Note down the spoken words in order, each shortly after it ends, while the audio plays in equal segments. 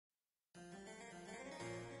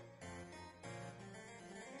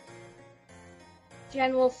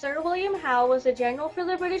General Sir William Howe was a general for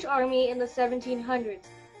the British Army in the 1700s.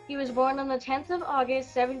 He was born on the 10th of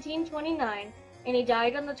August, 1729, and he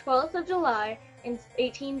died on the 12th of July in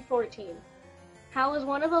 1814. Howe was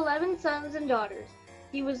one of 11 sons and daughters.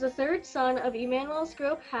 He was the third son of Emmanuel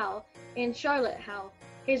Scrope Howe and Charlotte Howe.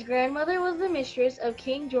 His grandmother was the mistress of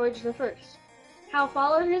King George I. Howe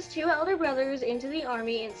followed his two elder brothers into the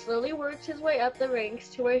army and slowly worked his way up the ranks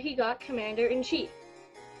to where he got commander-in-chief.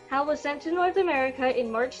 Howe was sent to North America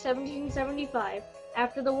in March 1775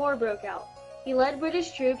 after the war broke out. He led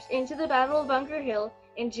British troops into the Battle of Bunker Hill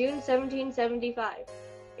in June 1775.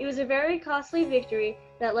 It was a very costly victory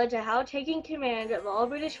that led to Howe taking command of all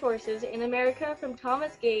British forces in America from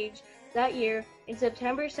Thomas Gage that year in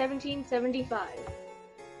September 1775.